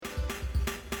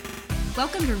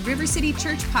Welcome to River City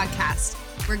Church Podcast.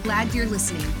 We're glad you're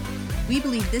listening. We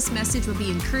believe this message will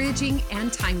be encouraging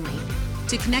and timely.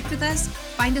 To connect with us,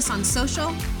 find us on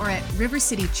social or at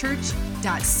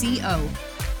rivercitychurch.co.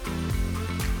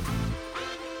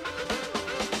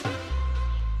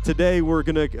 Today, we're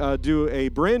going to do a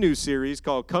brand new series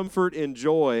called Comfort and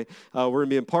Joy. We're going to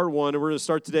be in part 1, and we're going to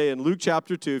start today in Luke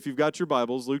chapter 2. If you've got your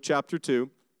Bibles, Luke chapter 2,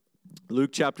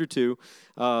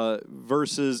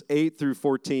 verses 8 through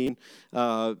 14.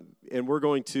 And we're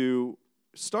going to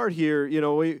start here. You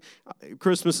know,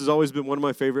 Christmas has always been one of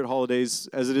my favorite holidays,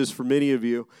 as it is for many of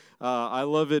you. I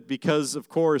love it because, of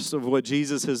course, of what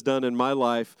Jesus has done in my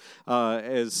life.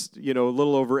 As you know, a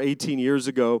little over 18 years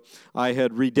ago, I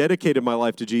had rededicated my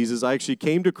life to Jesus. I actually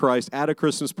came to Christ at a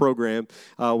Christmas program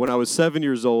when I was 7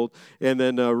 years old, and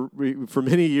then for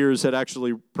many years had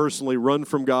actually personally run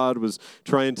from God, was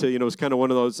trying to, it was kind of one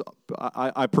of those,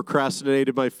 I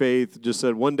procrastinated my faith, just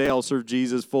said one day I'll serve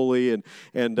Jesus fully,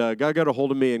 and God got a hold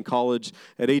of me in college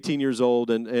at 18 years old,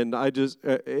 and I just,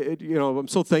 I'm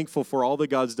so thankful for all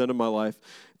that God's done in my life,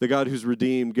 the God who's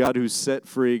redeemed, God who's set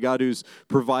free, God who's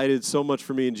provided so much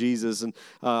for me in Jesus. And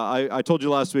I told you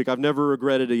last week, I've never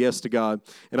regretted a yes to God,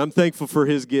 and I'm thankful for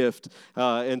His gift.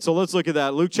 And so let's look at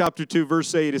that. Luke chapter 2,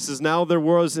 verse 8, it says, "Now there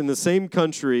was in the same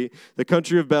country, the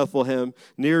country of Bethlehem,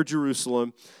 near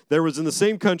Jerusalem, there was in the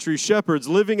same country shepherds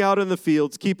living out in the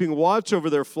fields, keeping watch over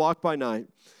their flock by night.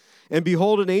 And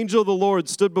behold, an angel of the Lord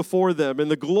stood before them,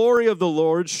 and the glory of the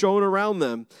Lord shone around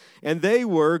them, and they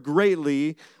were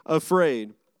greatly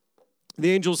afraid.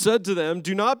 The angel said to them,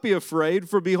 'Do not be afraid,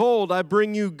 for behold, I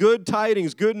bring you good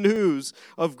tidings, good news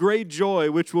of great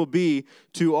joy, which will be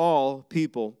to all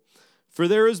people. For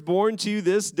there is born to you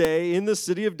this day in the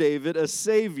city of David a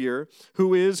Savior,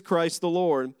 who is Christ the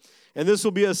Lord. And this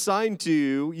will be a sign to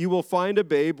you. You will find a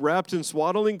babe wrapped in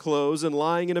swaddling clothes and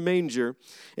lying in a manger.'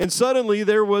 And suddenly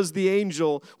there was with the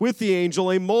angel,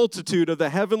 a multitude of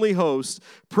the heavenly host,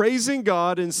 praising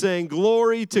God and saying,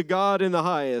 'Glory to God in the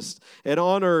highest, and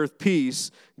on earth peace,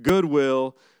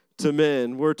 goodwill to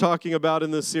men.'" We're talking about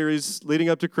in this series leading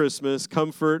up to Christmas,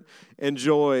 comfort and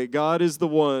joy. God is the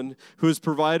one who has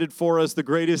provided for us the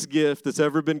greatest gift that's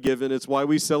ever been given. It's why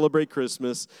we celebrate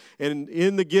Christmas. And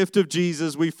in the gift of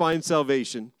Jesus, we find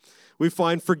salvation. We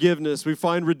find forgiveness. We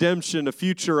find redemption, a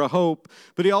future, a hope.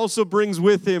 But He also brings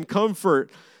with Him comfort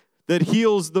that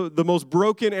heals the most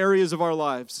broken areas of our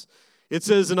lives. It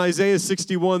says in Isaiah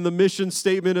 61, the mission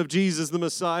statement of Jesus, the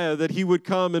Messiah, that He would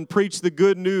come and preach the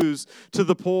good news to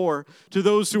the poor, to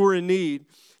those who are in need.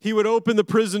 He would open the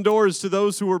prison doors to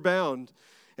those who were bound.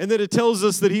 And then it tells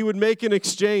us that He would make an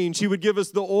exchange. He would give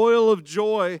us the oil of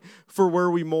joy for where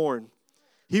we mourn.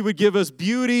 He would give us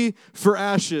beauty for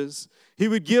ashes. He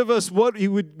would give us what He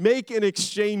would make in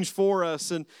exchange for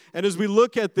us. And as we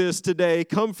look at this today,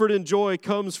 comfort and joy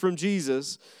comes from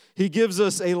Jesus. He gives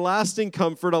us a lasting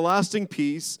comfort, a lasting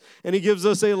peace, and He gives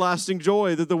us a lasting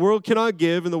joy that the world cannot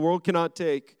give and the world cannot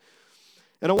take.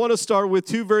 And I want to start with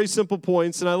two very simple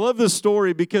points. And I love this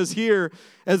story because here,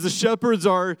 as the shepherds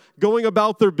are going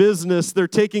about their business, they're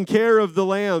taking care of the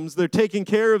lambs, they're taking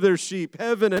care of their sheep.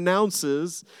 Heaven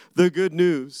announces the good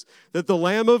news that the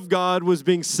Lamb of God was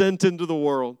being sent into the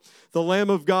world. The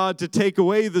Lamb of God to take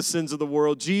away the sins of the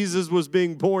world. Jesus was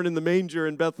being born in the manger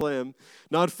in Bethlehem,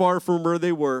 not far from where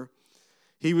they were.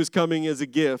 He was coming as a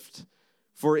gift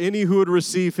for any who would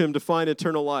receive Him to find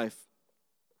eternal life.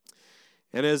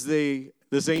 And as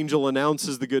this angel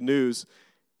announces the good news,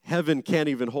 heaven can't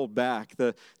even hold back.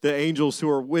 The angels who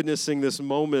are witnessing this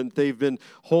moment, they've been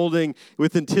holding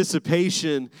with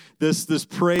anticipation this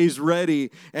praise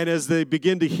ready. And as they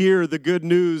begin to hear the good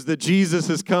news that Jesus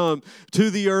has come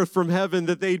to the earth from heaven,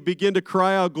 that they begin to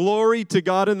cry out, "Glory to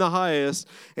God in the highest."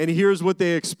 And here's what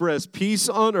they express: peace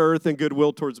on earth and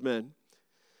goodwill towards men.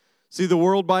 See, the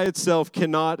world by itself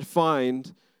cannot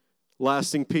find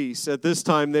lasting peace. At this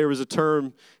time, there was a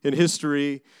term in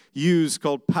history used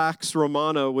called Pax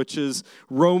Romana, which is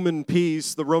Roman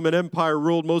peace. The Roman Empire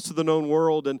ruled most of the known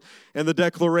world, and the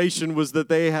declaration was that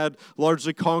they had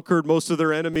largely conquered most of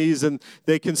their enemies, and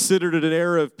they considered it an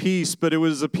era of peace, but it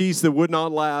was a peace that would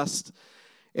not last.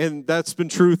 And that's been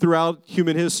true throughout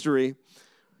human history.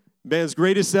 Man's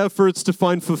greatest efforts to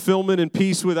find fulfillment and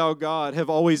peace without God have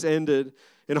always ended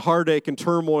in heartache and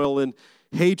turmoil and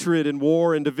hatred and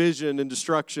war and division and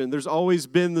destruction. There's always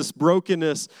been this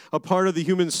brokenness, a part of the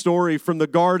human story from the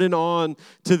garden on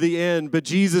to the end. But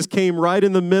Jesus came right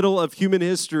in the middle of human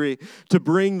history to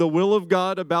bring the will of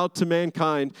God about to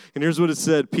mankind. And here's what it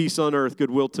said: peace on earth,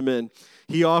 goodwill to men.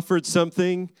 He offered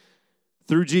something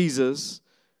through Jesus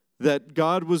that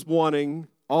God was wanting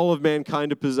all of mankind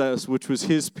to possess, which was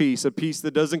his peace, a peace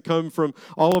that doesn't come from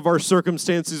all of our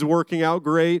circumstances working out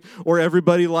great or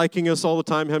everybody liking us all the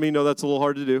time. How many know that's a little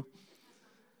hard to do?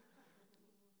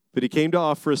 But he came to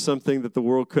offer us something that the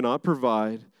world could not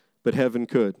provide, but heaven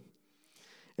could.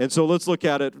 And so let's look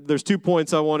at it. There's 2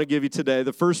 points I want to give you today.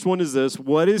 The first one is this: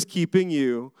 what is keeping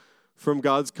you from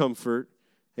God's comfort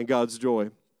and God's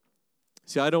joy?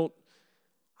 See, I don't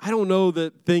know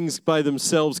that things by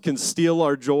themselves can steal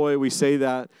our joy. We say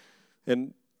that,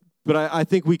 but I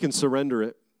think we can surrender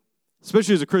it.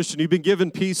 Especially as a Christian, you've been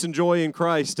given peace and joy in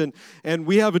Christ, and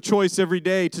we have a choice every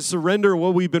day to surrender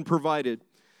what we've been provided.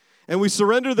 And we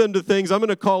surrender them to things I'm going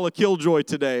to call a killjoy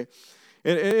today.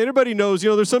 And everybody knows,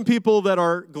 there's some people that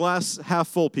are glass half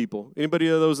full people. Anybody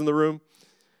of those in the room?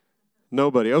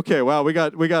 Nobody. Okay, wow, we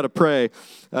got to pray.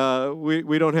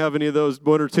 We don't have any of those,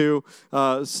 one or two.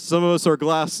 Some of us are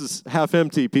glasses half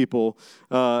empty people.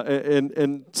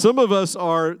 And some of us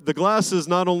are, the glass is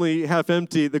not only half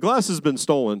empty, the glass has been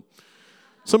stolen.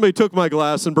 Somebody took my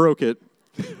glass and broke it.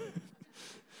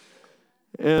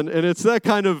 And it's that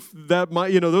kind of,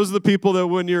 those are the people that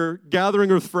when you're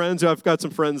gathering with friends, I've got some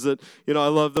friends that, I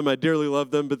love them, I dearly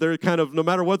love them, but they're kind of, no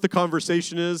matter what the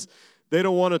conversation is, they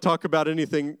don't want to talk about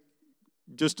anything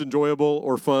just enjoyable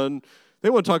or fun. They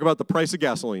want to talk about the price of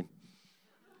gasoline.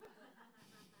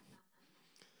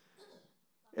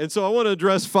 And so I want to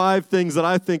address 5 things that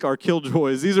I think are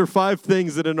killjoys. These are 5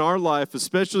 things that in our life,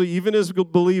 especially even as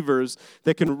believers,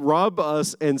 that can rob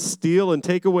us and steal and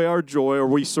take away our joy, or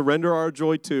we surrender our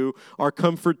joy to, our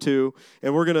comfort to.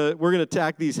 And we're gonna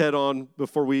tack these head on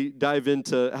before we dive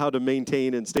into how to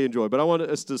maintain and stay in joy. But I want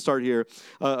us to start here.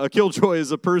 A killjoy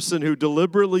is a person who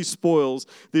deliberately spoils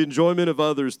the enjoyment of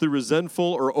others through resentful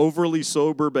or overly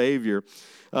sober behavior.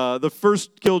 The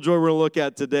first killjoy we're going to look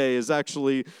at today is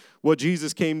actually what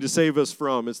Jesus came to save us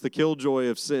from. It's the killjoy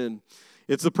of sin.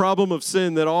 It's the problem of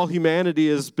sin that all humanity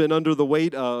has been under the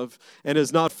weight of and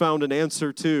has not found an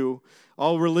answer to.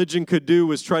 All religion could do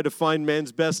was try to find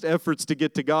man's best efforts to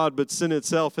get to God, but sin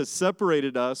itself has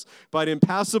separated us by an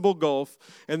impassable gulf,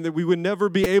 and that we would never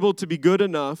be able to be good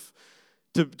enough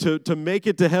to make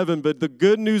it to heaven. But the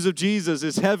good news of Jesus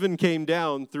is heaven came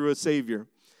down through a Savior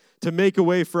to make a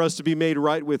way for us to be made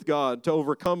right with God, to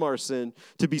overcome our sin,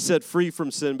 to be set free from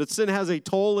sin. But sin has a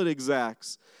toll it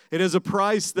exacts. It has a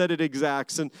price that it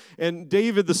exacts. And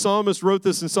David, the psalmist, wrote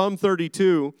this in Psalm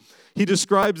 32. He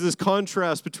describes this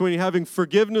contrast between having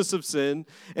forgiveness of sin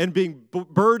and being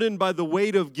burdened by the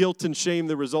weight of guilt and shame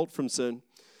that result from sin.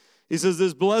 He says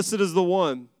this: blessed is the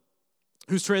one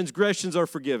whose transgressions are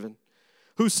forgiven,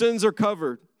 whose sins are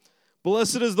covered.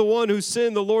 Blessed is the one whose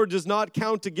sin the Lord does not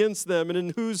count against them, and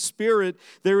in whose spirit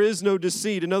there is no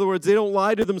deceit. In other words, they don't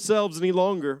lie to themselves any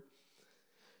longer.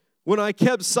 When I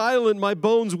kept silent, my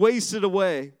bones wasted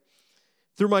away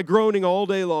through my groaning all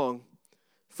day long.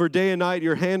 For day and night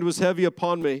your hand was heavy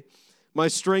upon me. My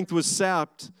strength was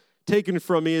sapped, taken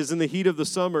from me as in the heat of the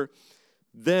summer.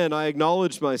 Then I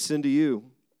acknowledged my sin to you,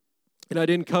 and I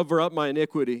didn't cover up my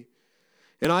iniquity.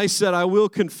 And I said, I will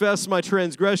confess my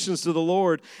transgressions to the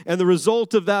Lord. And the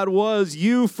result of that was,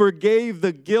 you forgave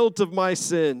the guilt of my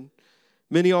sin.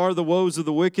 Many are the woes of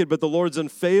the wicked, but the Lord's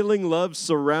unfailing love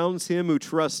surrounds him who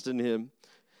trusts in him.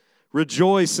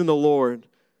 Rejoice in the Lord.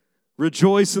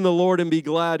 Rejoice in the Lord and be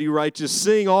glad, you righteous.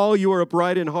 Sing, all you are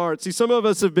upright in heart. See, some of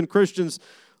us have been Christians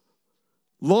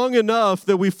long enough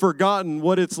that we've forgotten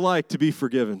what it's like to be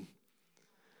forgiven.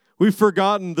 We've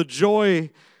forgotten the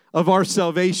joy of our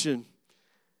salvation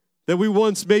that we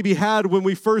once maybe had when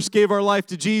we first gave our life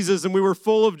to Jesus, and we were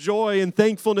full of joy and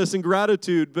thankfulness and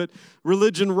gratitude, but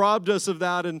religion robbed us of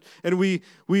that, and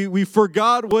we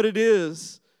forgot what it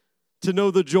is to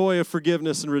know the joy of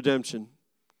forgiveness and redemption.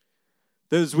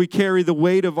 That as we carry the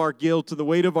weight of our guilt and the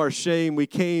weight of our shame, we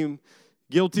came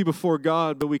guilty before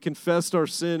God, but we confessed our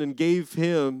sin and gave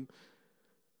him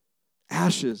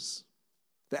ashes.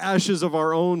 The ashes of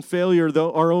our own failure,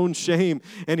 our own shame.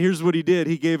 And here's what he did.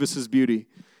 He gave us his beauty.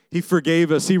 He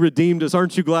forgave us. He redeemed us.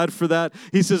 Aren't you glad for that?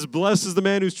 He says, blessed is the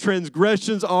man whose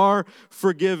transgressions are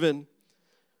forgiven.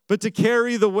 But to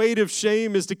carry the weight of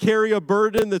shame is to carry a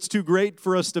burden that's too great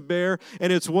for us to bear,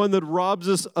 and it's one that robs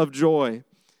us of joy.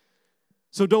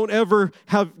 So don't ever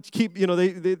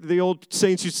the old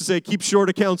saints used to say, keep short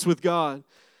accounts with God.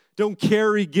 Don't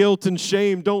carry guilt and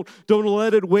shame. Don't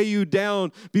let it weigh you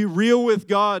down. Be real with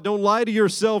God. Don't lie to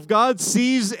yourself. God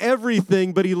sees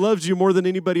everything, but he loves you more than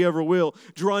anybody ever will.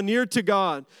 Draw near to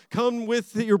God. Come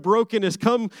with your brokenness.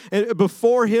 Come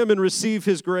before him and receive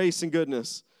his grace and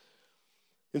goodness.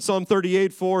 In Psalm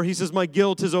 38:4, he says, my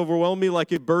guilt has overwhelmed me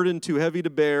like a burden too heavy to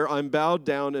bear. I'm bowed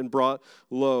down and brought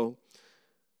low.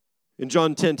 In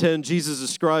John 10:10, Jesus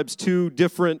describes two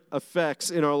different effects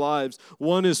in our lives.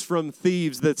 One is from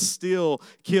thieves that steal,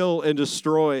 kill, and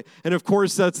destroy. And of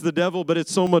course, that's the devil, but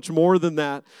it's so much more than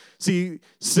that. See,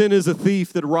 sin is a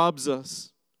thief that robs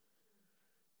us.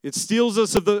 It steals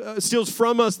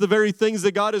from us the very things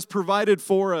that God has provided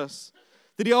for us,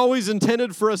 that He always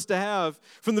intended for us to have.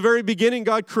 From the very beginning,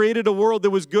 God created a world that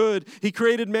was good. He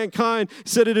created mankind,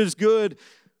 said it is good.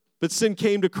 But sin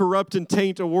came to corrupt and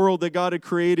taint a world that God had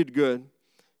created good.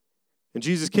 And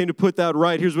Jesus came to put that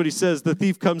right. Here's what He says: the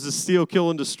thief comes to steal,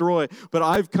 kill, and destroy. But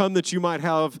I've come that you might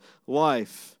have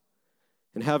life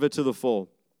and have it to the full.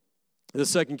 The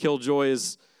second killjoy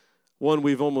is one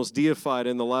we've almost deified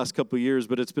in the last couple of years,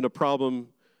 but it's been a problem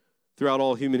throughout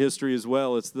all human history as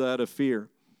well. It's that of fear.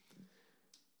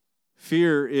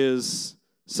 Fear is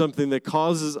something that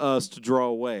causes us to draw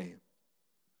away.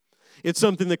 It's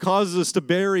something that causes us to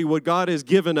bury what God has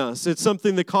given us. It's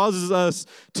something that causes us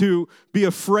to be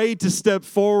afraid to step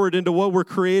forward into what we're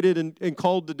created and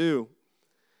called to do.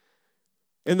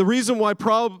 And the reason why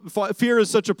fear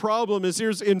is such a problem is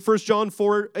here's in 1 John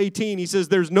 4:18. He says,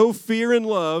 there's no fear in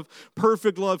love.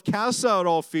 Perfect love casts out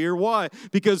all fear. Why?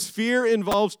 Because fear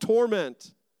involves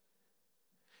torment.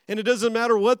 And it doesn't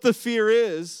matter what the fear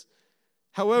is.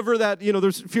 However,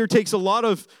 fear takes a lot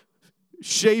of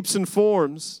shapes and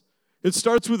forms. It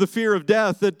starts with the fear of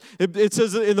death. It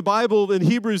says in the Bible, in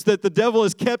Hebrews, that the devil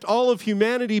has kept all of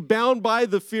humanity bound by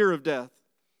the fear of death.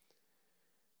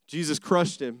 Jesus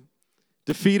crushed him,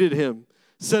 defeated him,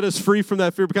 set us free from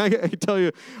that fear. But I can tell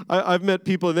you, I've met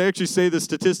people, and they actually say this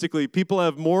statistically, people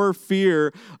have more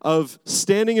fear of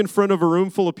standing in front of a room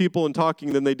full of people and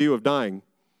talking than they do of dying.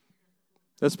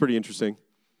 That's pretty interesting.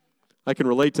 I can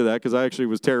relate to that because I actually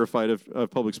was terrified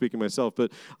of public speaking myself.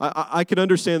 But I can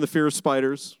understand the fear of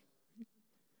spiders.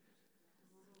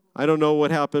 I don't know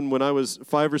what happened when I was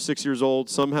 5 or 6 years old.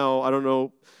 Somehow, I don't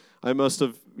know, I must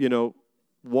have,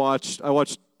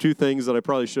 watched two things that I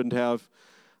probably shouldn't have.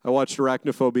 I watched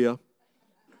Arachnophobia,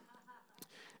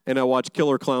 and I watched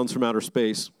Killer Clowns from Outer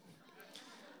Space.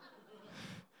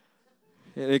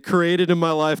 And it created in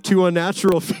my life two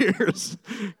unnatural fears,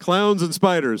 clowns and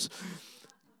spiders.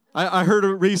 I heard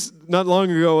not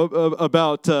long ago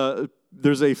about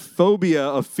there's a phobia,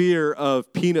 a fear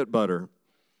of peanut butter.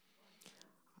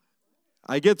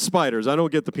 I get spiders. I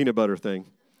don't get the peanut butter thing.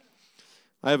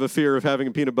 I have a fear of having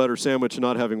a peanut butter sandwich and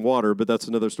not having water, but that's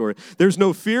another story. There's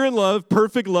no fear in love.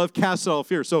 Perfect love casts out all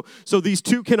fear. So these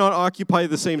two cannot occupy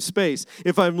the same space.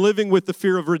 If I'm living with the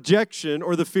fear of rejection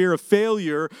or the fear of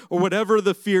failure or whatever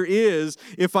the fear is,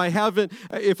 if I haven't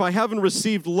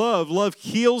received love, love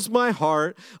heals my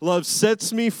heart. Love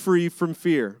sets me free from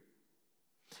fear.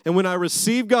 And when I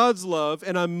receive God's love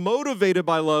and I'm motivated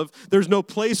by love, there's no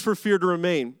place for fear to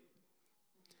remain.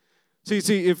 See,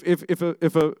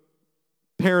 if a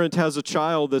parent has a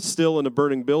child that's still in a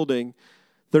burning building,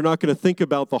 they're not going to think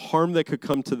about the harm that could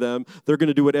come to them. They're going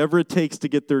to do whatever it takes to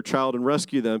get their child and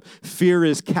rescue them. Fear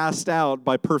is cast out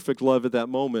by perfect love at that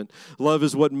moment. Love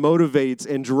is what motivates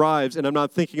and drives, and I'm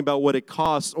not thinking about what it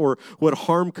costs or what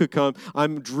harm could come.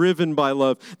 I'm driven by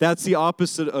love. That's the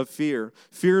opposite of fear.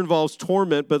 Fear involves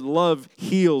torment, but love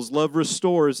heals, love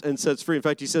restores, and sets free. In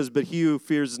fact, he says, but he who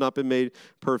fears has not been made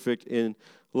perfect in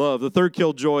love. The third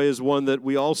killjoy is one that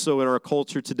we also in our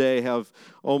culture today have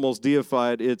almost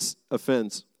deified. It's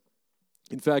offense.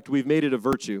 In fact, we've made it a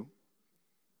virtue.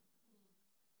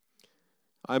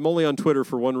 I'm only on Twitter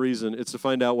for one reason. It's to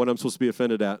find out what I'm supposed to be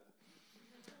offended at.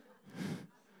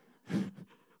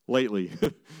 Lately.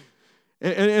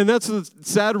 And that's the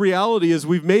sad reality is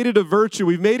we've made it a virtue.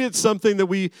 We've made it something that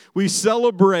we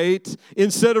celebrate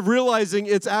instead of realizing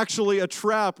it's actually a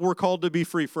trap we're called to be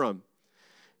free from.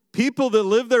 People that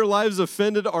live their lives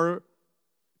offended are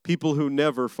people who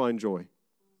never find joy.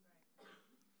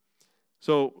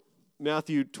 So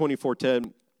Matthew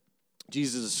 24:10,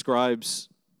 Jesus describes,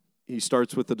 he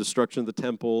starts with the destruction of the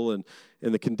temple and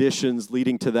the conditions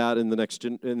leading to that in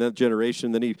that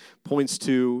generation. Then he points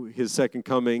to his second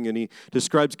coming and he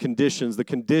describes the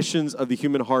conditions of the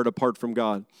human heart apart from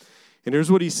God. And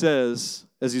here's what he says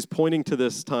as he's pointing to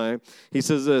this time. He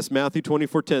says this, Matthew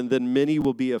 24:10, then many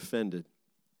will be offended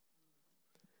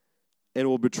and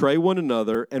will betray one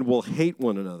another and will hate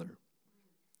one another.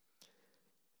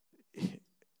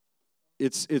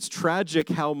 It's tragic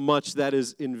how much that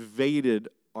has invaded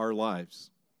our lives.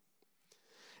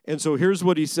 And so here's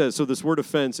what he says. So this word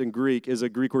offense in Greek is a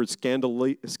Greek word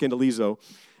scandalizo,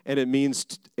 and it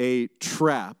means a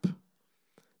trap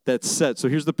that's set. So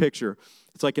here's the picture.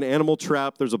 It's like an animal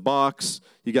trap. There's a box.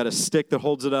 You got a stick that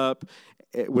holds it up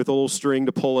with a little string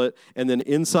to pull it, and then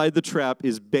inside the trap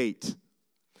is bait.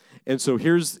 And so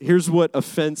here's what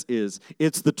offense is.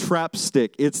 It's the trap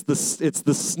stick. It's the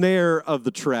snare of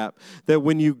the trap. That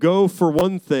when you go for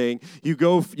one thing, you're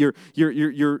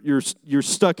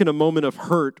stuck in a moment of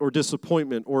hurt or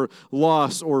disappointment or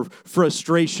loss or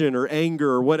frustration or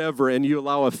anger or whatever, and you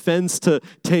allow offense to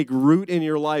take root in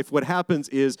your life. What happens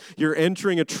is you're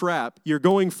entering a trap. You're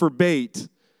going for bait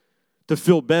to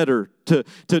feel better, to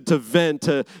vent,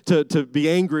 to be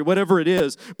angry, whatever it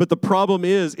is. But the problem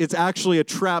is, it's actually a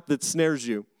trap that snares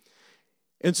you.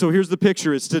 And so here's the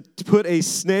picture. It's to put a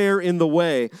snare in the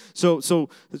way. So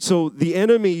the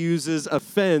enemy uses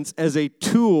offense as a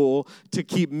tool to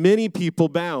keep many people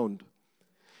bound.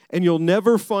 And you'll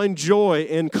never find joy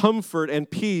and comfort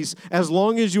and peace as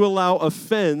long as you allow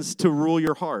offense to rule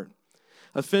your heart.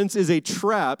 Offense is a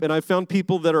trap, and I found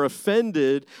people that are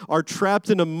offended are trapped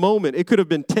in a moment. It could have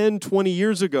been 10, 20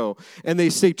 years ago, and they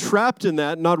stay trapped in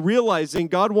that, not realizing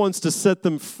God wants to set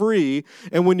them free,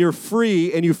 and when you're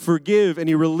free and you forgive and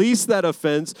you release that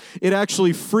offense, it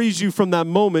actually frees you from that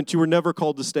moment you were never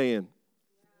called to stay in.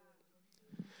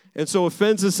 And so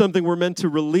offense is something we're meant to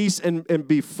release and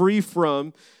be free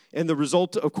from, and the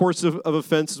result, of course, of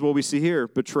offense is what we see here,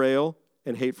 betrayal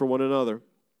and hate for one another.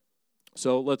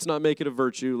 So let's not make it a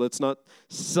virtue. Let's not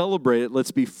celebrate it.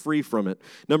 Let's be free from it.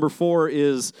 Number 4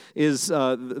 is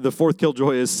the fourth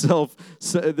killjoy is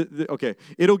okay,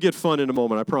 it'll get fun in a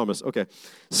moment, I promise. Okay,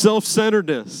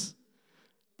 self-centeredness.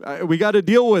 We got to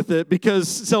deal with it because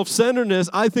self-centeredness,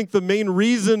 I think the main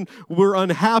reason we're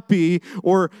unhappy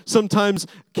or sometimes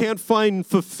can't find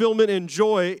fulfillment and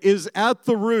joy is at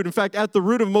the root. In fact, at the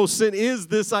root of most sin is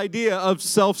this idea of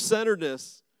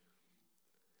self-centeredness.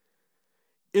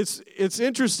 It's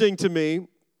interesting to me,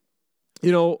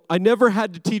 I never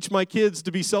had to teach my kids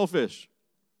to be selfish.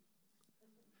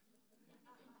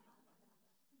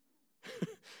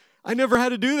 I never had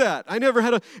to do that. I never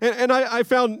had to, and I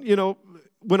found,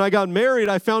 when I got married,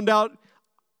 I found out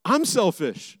I'm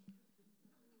selfish.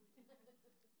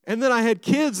 And then I had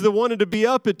kids that wanted to be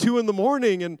up at 2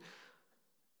 a.m, and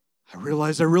I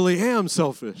realized I really am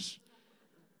selfish.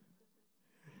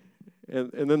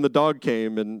 And then the dog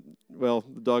came, and, well,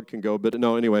 the dog can go, but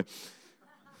no, anyway.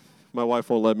 My wife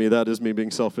won't let me. That is me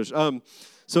being selfish. But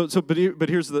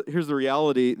here's the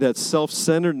reality that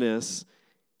self-centeredness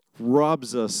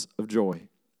robs us of joy.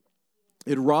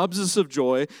 It robs us of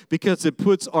joy because it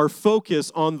puts our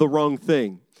focus on the wrong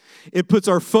thing. It puts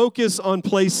our focus on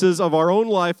places of our own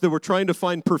life that we're trying to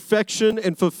find perfection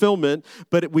and fulfillment,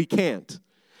 but we can't.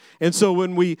 And so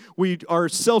when we are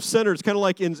self-centered, it's kind of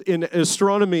like in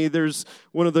astronomy, there's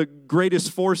one of the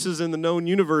greatest forces in the known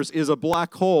universe is a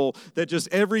black hole that just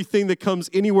everything that comes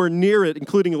anywhere near it,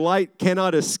 including light,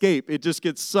 cannot escape. It just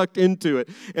gets sucked into it.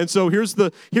 And so here's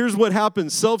what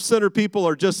happens. Self-centered people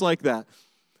are just like that.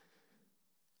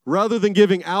 Rather than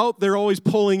giving out, they're always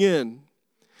pulling in.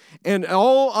 And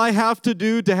all I have to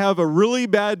do to have a really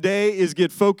bad day is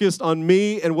get focused on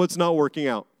me and what's not working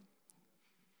out.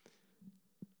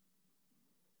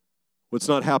 What's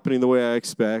not happening the way I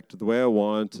expect, the way I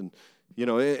want,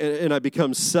 and I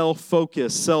become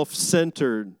self-focused,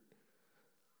 self-centered.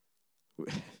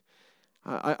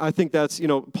 I think that's,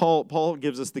 Paul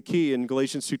gives us the key in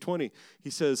Galatians 2:20. He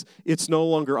says, it's no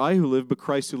longer I who live, but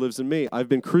Christ who lives in me. I've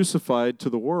been crucified to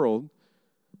the world.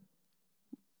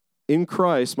 In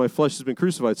Christ, my flesh has been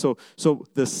crucified. So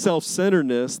the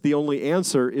self-centeredness, the only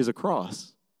answer is a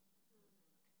cross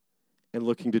and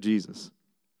looking to Jesus.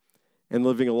 And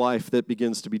living a life that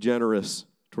begins to be generous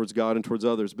towards God and towards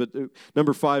others. But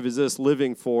number 5 is this,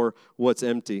 living for what's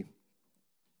empty.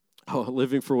 Oh,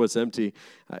 living for what's empty.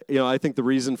 I think the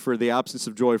reason for the absence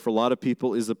of joy for a lot of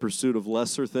people is the pursuit of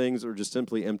lesser things or just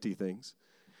simply empty things.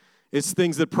 It's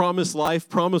things that promise life,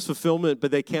 promise fulfillment,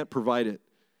 but they can't provide it.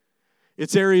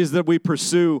 It's areas that we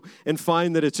pursue and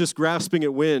find that it's just grasping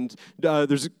at wind.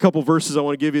 There's a couple verses I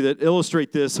want to give you that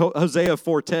illustrate this. Hosea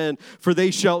 4:10, for they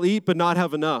shall eat but not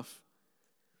have enough.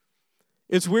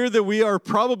 It's weird that we are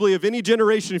probably, of any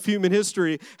generation of human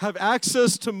history, have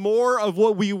access to more of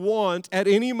what we want at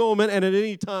any moment and at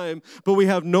any time, but we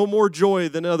have no more joy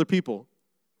than other people.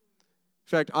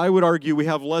 In fact, I would argue we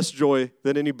have less joy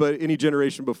than any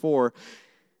generation before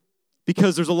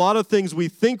because there's a lot of things we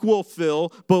think will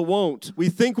fill, but won't. We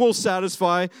think will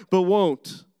satisfy, but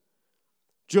won't.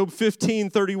 Job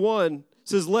 15:31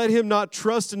 says, let him not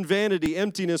trust in vanity,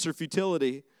 emptiness, or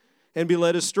futility, and be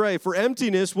led astray. For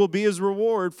emptiness will be his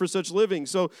reward for such living.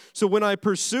 So when I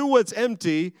pursue what's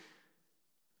empty,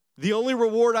 the only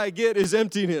reward I get is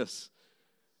emptiness.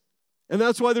 And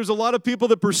that's why there's a lot of people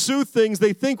that pursue things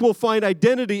they think will find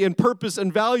identity and purpose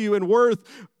and value and worth,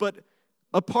 but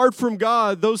apart from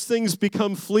God, those things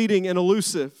become fleeting and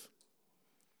elusive.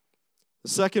 The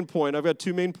second point, I've got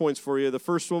two main points for you. The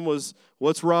first one was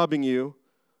what's robbing you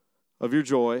of your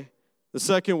joy. The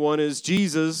second one is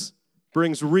Jesus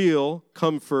brings real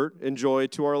comfort and joy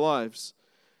to our lives.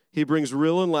 He brings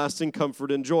real and lasting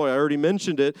comfort and joy. I already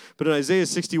mentioned it, but in Isaiah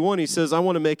 61, he says, I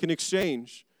want to make an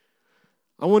exchange.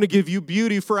 I want to give you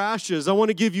beauty for ashes. I want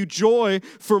to give you joy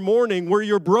for mourning. Where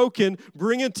you're broken,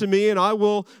 bring it to me, and I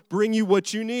will bring you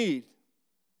what you need.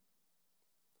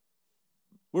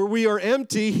 Where we are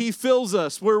empty, he fills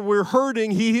us. Where we're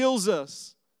hurting, he heals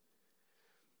us.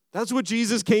 That's what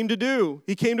Jesus came to do.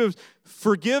 He came to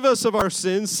forgive us of our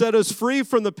sins, set us free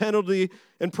from the penalty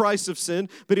and price of sin,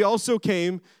 but he also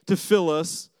came to fill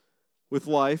us with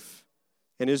life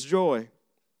and his joy.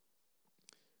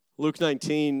 Luke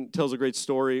 19 tells a great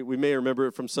story. We may remember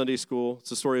it from Sunday school.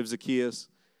 It's the story of Zacchaeus.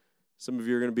 Some of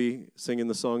you are going to be singing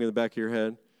the song in the back of your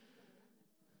head.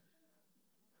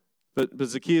 But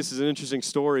Zacchaeus is an interesting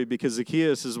story because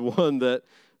Zacchaeus is one that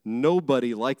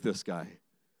nobody liked this guy.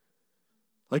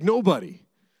 Like nobody.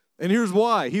 And here's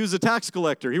why. He was a tax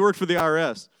collector. He worked for the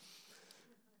IRS.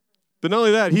 But not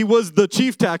only that, he was the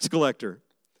chief tax collector.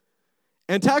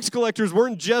 And tax collectors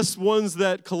weren't just ones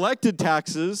that collected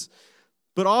taxes,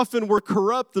 but often were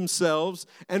corrupt themselves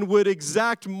and would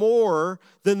exact more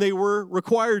than they were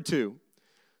required to.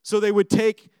 So they would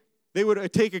take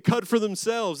a cut for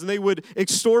themselves, and they would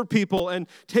extort people and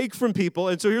take from people.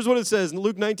 And so here's what it says in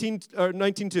Luke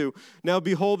 19:2. Now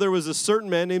behold, there was a certain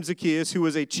man named Zacchaeus who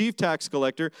was a chief tax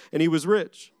collector, and he was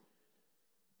rich.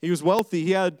 He was wealthy.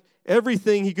 He had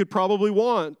everything he could probably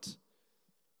want.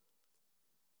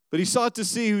 But he sought to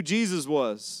see who Jesus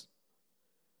was.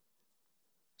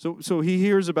 So he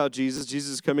hears about Jesus.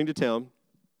 Jesus is coming to town.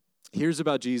 He hears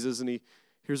about Jesus, and he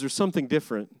hears there's something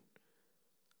different.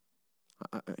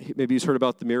 Maybe he's heard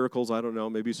about the miracles. I don't know.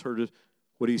 Maybe he's heard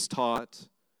what he's taught.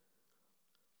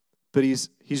 But he's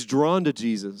drawn to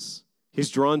Jesus. He's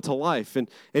drawn to life. And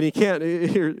he can't.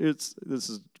 This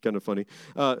is kind of funny.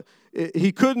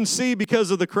 He couldn't see because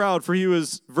of the crowd, for he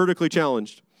was vertically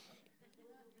challenged.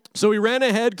 So he ran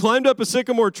ahead, climbed up a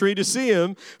sycamore tree to see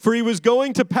him, for he was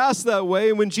going to pass that way.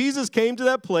 And when Jesus came to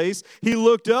that place, he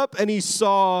looked up and he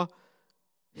saw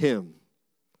him.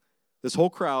 This whole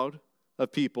crowd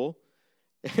of people.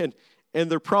 And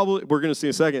they're probably, we're going to see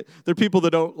in a second, they're people that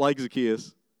don't like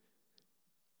Zacchaeus.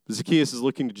 Zacchaeus is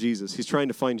looking to Jesus. He's trying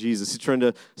to find Jesus. He's trying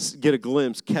to get a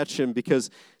glimpse, catch him, because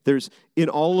there's, in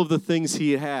all of the things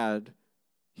he had,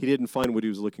 he didn't find what he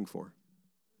was looking for.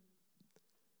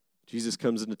 Jesus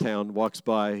comes into town, walks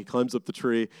by, he climbs up the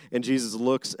tree, and Jesus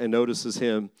looks and notices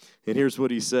him. And here's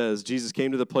what he says. Jesus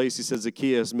came to the place, he says,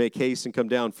 Zacchaeus, make haste and come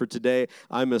down, for today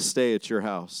I must stay at your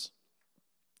house.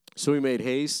 So he made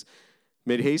haste,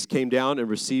 came down, and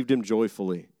received him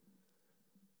joyfully.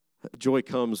 Joy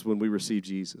comes when we receive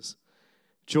Jesus.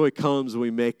 Joy comes when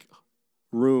we make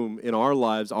room in our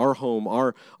lives, our home,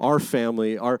 our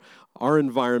family, our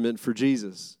environment for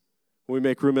Jesus. When we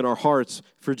make room in our hearts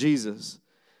for Jesus.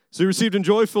 So he received him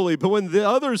joyfully, but when the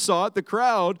others saw it, the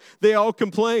crowd, they all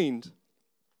complained.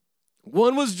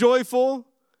 One was joyful,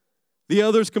 the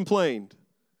others complained.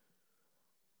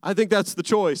 I think that's the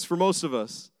choice for most of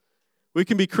us. We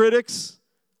can be critics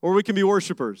or we can be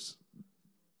worshipers.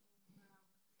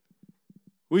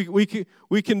 We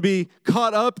can be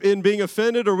caught up in being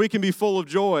offended or we can be full of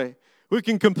joy. We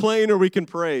can complain or we can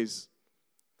praise.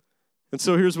 And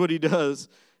so here's what he does.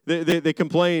 They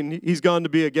complain, he's gone to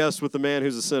be a guest with the man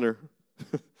who's a sinner.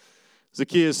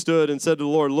 Zacchaeus stood and said to the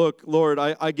Lord, look, Lord,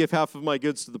 I give half of my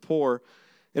goods to the poor.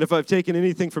 And if I've taken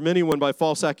anything from anyone by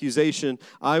false accusation,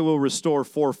 I will restore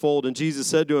fourfold. And Jesus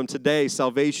said to him, today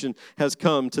salvation has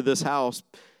come to this house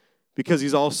because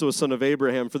he's also a son of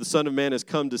Abraham. For the Son of Man has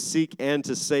come to seek and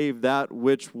to save that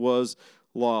which was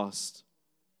lost.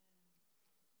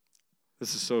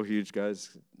 This is so huge,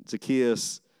 guys.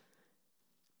 Zacchaeus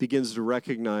begins to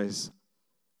recognize,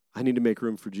 I need to make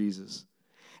room for Jesus.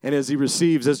 And as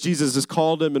Jesus has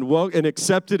called him and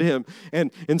accepted him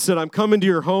and said, I'm coming to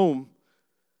your home.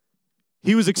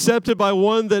 He was accepted by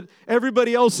one that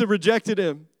everybody else had rejected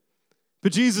him.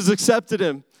 But Jesus accepted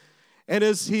him. And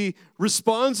as he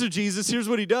responds to Jesus, here's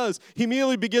what he does. He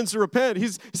immediately begins to repent.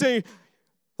 He's saying,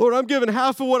 Lord, I'm giving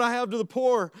half of what I have to the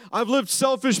poor. I've lived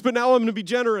selfish, but now I'm going to be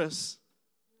generous.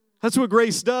 That's what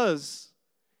grace does.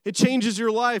 It changes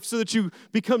your life so that you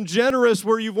become generous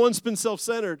where you've once been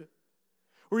self-centered.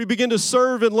 Where you begin to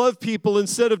serve and love people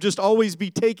instead of just always be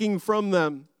taking from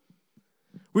them.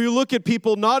 Where you look at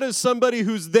people not as somebody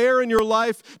who's there in your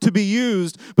life to be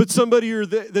used, but somebody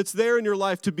that's there in your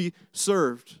life to be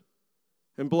served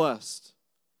and blessed.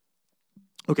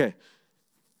 Okay,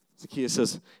 Zacchaeus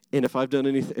says, and if I've done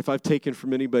anything, if I've taken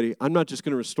from anybody, I'm not just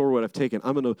going to restore what I've taken.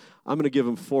 I'm going to give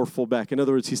them fourfold back. In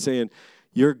other words, he's saying,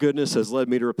 your goodness has led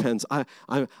me to repentance.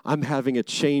 I'm having a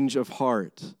change of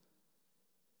heart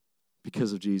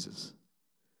because of Jesus.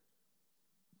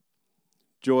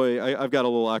 Joy, I've got a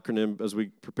little acronym as we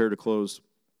prepare to close.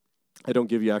 I don't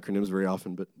give you acronyms very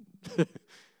often, but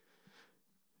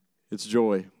it's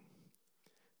joy.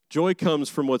 Joy comes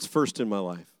from what's first in my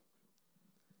life.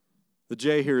 The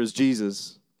J here is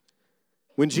Jesus.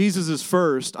 When Jesus is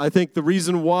first, I think the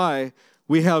reason why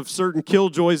we have certain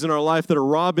killjoys in our life that are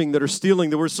robbing, that are stealing,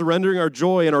 that we're surrendering our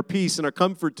joy and our peace and our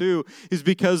comfort to, is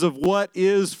because of what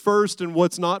is first and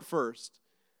what's not first.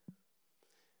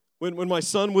 When my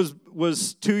son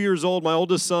was 2 years old, my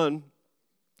oldest son,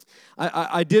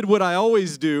 I did what I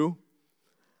always do.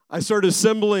 I started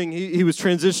assembling. He was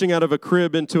transitioning out of a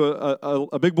crib into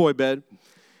a big boy bed.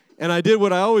 And I did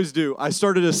what I always do. I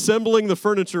started assembling the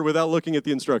furniture without looking at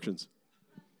the instructions.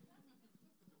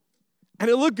 And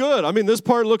it looked good. I mean, this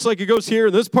part looks like it goes here,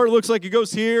 and this part looks like it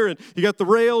goes here, and you got the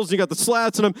rails, and you got the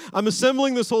slats, and I'm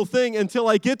assembling this whole thing until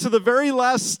I get to the very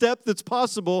last step that's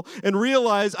possible and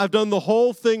realize I've done the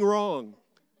whole thing wrong.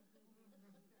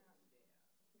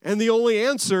 And the only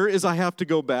answer is I have to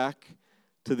go back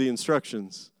to the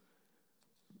instructions.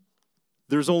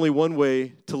 There's only one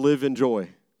way to live in joy.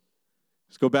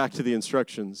 Let's go back to the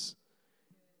instructions.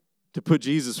 To put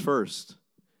Jesus first.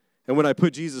 And when I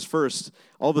put Jesus first,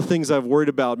 all the things I've worried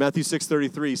about, Matthew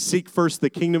 6:33, seek first the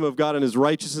kingdom of God and his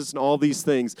righteousness and all these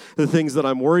things, the things that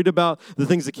I'm worried about, the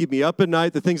things that keep me up at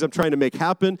night, the things I'm trying to make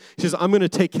happen. He says, I'm going to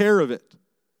take care of it.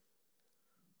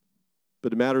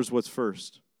 But it matters what's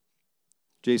first.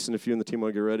 Jason, if you and the team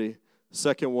want to get ready. The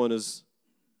second one is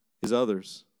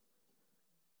others.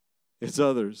 It's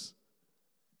others.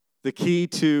 The key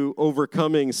to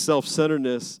overcoming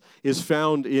self-centeredness is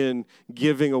found in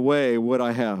giving away what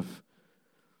I have.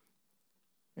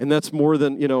 And that's more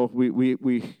than,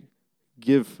 we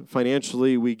give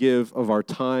financially, we give of our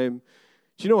time.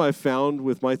 Do you know what I've found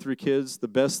with my 3 kids? The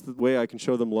best way I can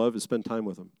show them love is spend time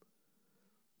with them.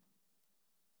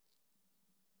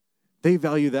 They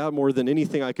value that more than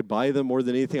anything I could buy them, more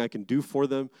than anything I can do for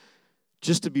them,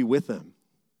 just to be with them.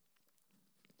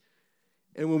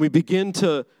 And when we begin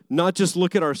to not just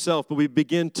look at ourselves, but we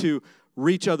begin to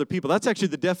reach other people, that's actually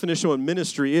the definition of what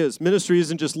ministry is. Ministry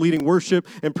isn't just leading worship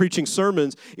and preaching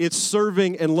sermons. It's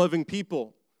serving and loving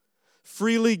people.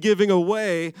 Freely giving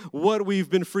away what we've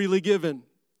been freely given.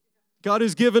 God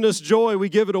has given us joy. We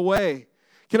give it away.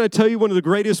 Can I tell you, one of the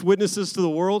greatest witnesses to the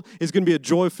world is going to be a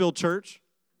joy-filled church.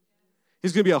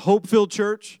 He's going to be a hope-filled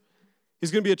church. He's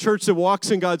going to be a church that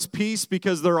walks in God's peace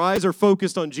because their eyes are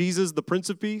focused on Jesus, the Prince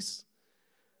of Peace.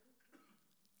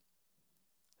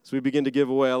 As we begin to give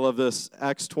away, I love this.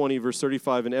 Acts 20, verse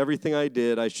 35, in everything I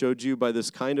did, I showed you by this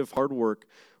kind of hard work,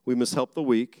 we must help the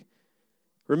weak.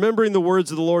 Remembering the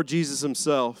words of the Lord Jesus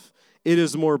himself, it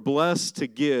is more blessed to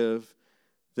give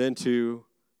than to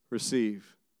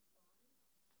receive.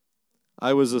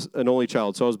 I was an only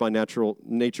child, so I was by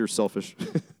nature selfish.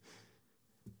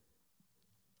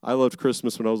 I loved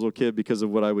Christmas when I was a little kid because of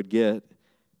what I would get.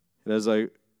 And as I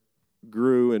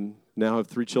grew and now have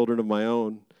 3 children of my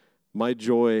own, my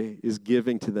joy is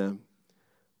giving to them.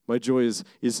 My joy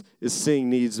is seeing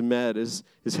needs met, is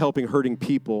helping hurting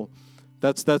people.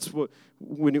 That's what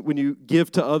when you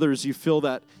give to others, you feel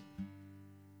that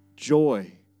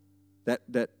joy,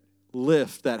 that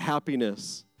lift, that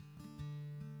happiness.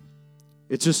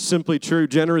 It's just simply true.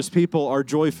 Generous people are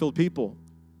joy-filled people.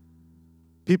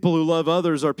 People who love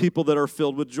others are people that are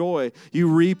filled with joy. You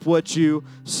reap what you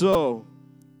sow.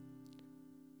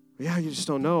 Yeah, you just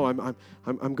don't know.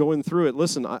 I'm going through it.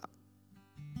 Listen,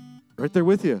 right there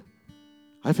with you.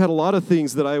 I've had a lot of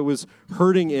things that I was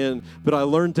hurting in, but I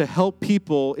learned to help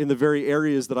people in the very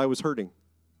areas that I was hurting.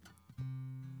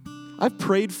 I've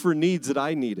prayed for needs that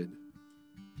I needed,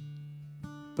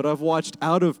 but I've watched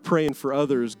out of praying for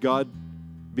others, God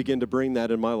begin to bring that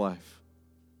in my life.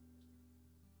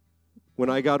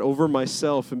 When I got over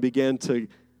myself and began to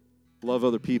love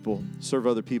other people, serve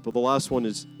other people. The last one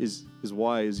is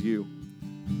why is you.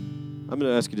 I'm going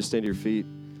to ask you to stand to your feet.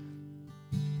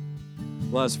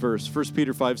 Last verse, 1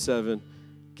 Peter 5:7.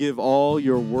 Give all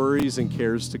your worries and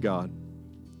cares to God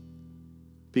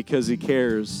because he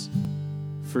cares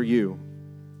for you.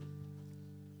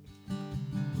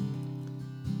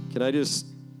 Can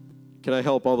I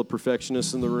help all the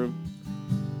perfectionists in the room?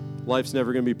 Life's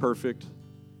never going to be perfect.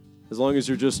 As long as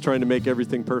you're just trying to make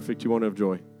everything perfect, you won't have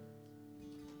joy.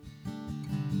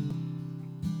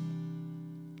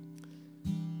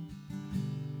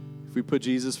 If we put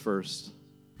Jesus first,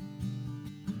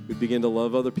 we begin to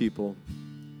love other people,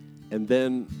 And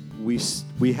then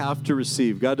we have to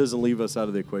receive. God doesn't leave us out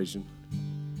of the equation.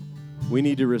 We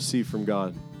need to receive from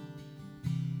God.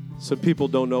 Some people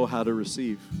don't know how to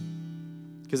receive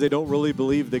because they don't really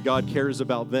believe that God cares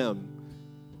about them.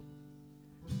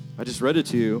 I just read it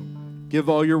to you. Give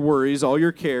all your worries, all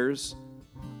your cares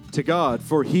to God,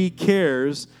 for He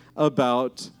cares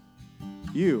about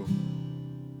you.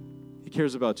 He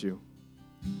cares about you.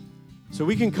 So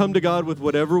we can come to God with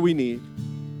whatever we need,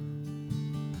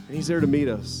 and He's there to meet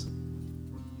us.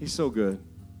 He's so good.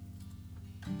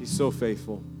 He's so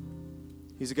faithful.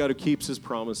 He's a God who keeps His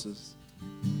promises.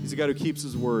 He's a God who keeps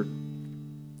His word.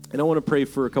 And I want to pray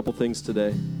for a couple things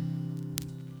today.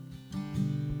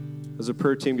 As the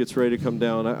prayer team gets ready to come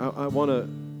down, I want to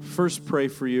first pray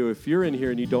for you. If you're in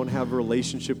here and you don't have a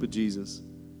relationship with Jesus,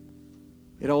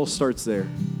 it all starts there.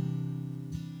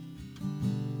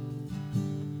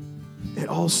 It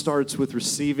all starts with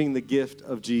receiving the gift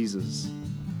of Jesus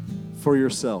for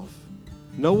yourself.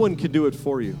 No one can do it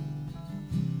for you.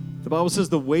 The Bible says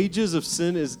the wages of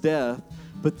sin is death,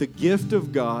 but the gift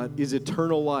of God is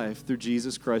eternal life through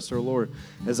Jesus Christ our Lord.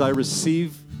 As I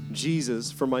receive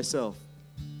Jesus for myself,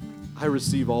 I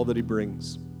receive all that He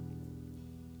brings.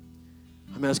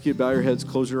 I'm asking you to bow your heads,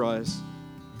 close your eyes.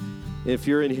 If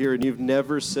you're in here and you've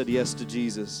never said yes to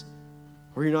Jesus,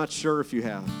 or you're not sure if you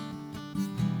have,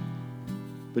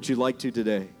 but you'd like to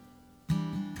today,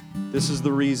 this is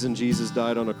the reason Jesus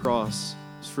died on a cross.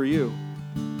 It's for you.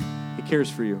 He cares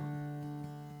for you.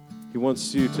 He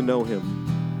wants you to know Him.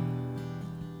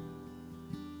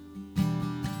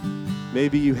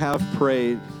 Maybe you have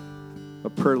prayed a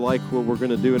prayer like what we're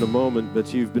going to do in a moment,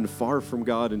 but you've been far from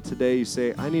God, and today you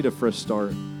say, I need a fresh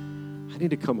start. I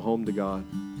need to come home to God.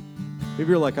 Maybe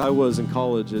you're like I was in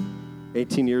college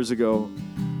 18 years ago,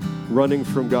 running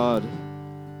from God,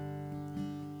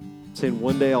 saying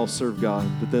one day I'll serve God,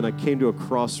 but then I came to a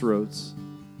crossroads,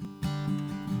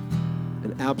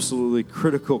 an absolutely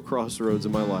critical crossroads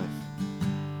in my life,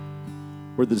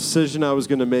 where the decision I was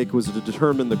going to make was to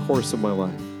determine the course of my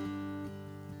life.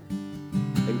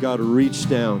 And God reached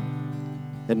down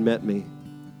and met me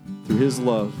through His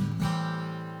love.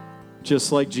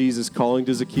 Just like Jesus calling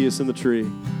to Zacchaeus in the tree,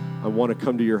 I want to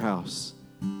come to your house.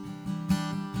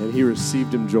 And He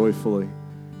received him joyfully.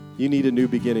 You need a new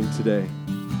beginning today.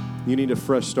 You need a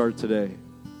fresh start today.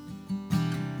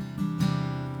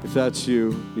 If that's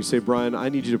you, you say, Brian, I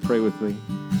need you to pray with me.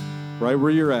 Right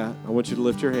where you're at, I want you to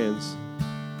lift your hands.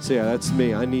 Say, yeah, that's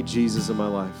me. I need Jesus in my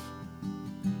life.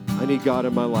 I need God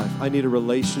in my life. I need a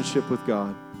relationship with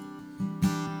God.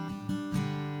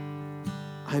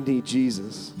 I need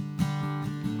Jesus.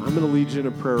 I'm going to lead you in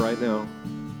a prayer right now.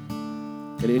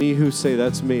 And any who say,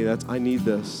 that's me, I need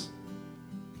this.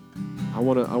 I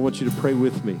want you to pray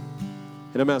with me.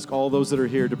 And I'm asking all those that are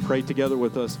here to pray together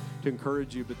with us to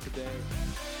encourage you. But today,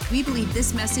 we believe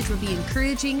this message will be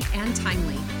encouraging and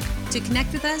timely. To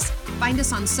connect with us, find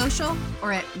us on social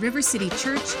or at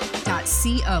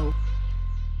rivercitychurch.co.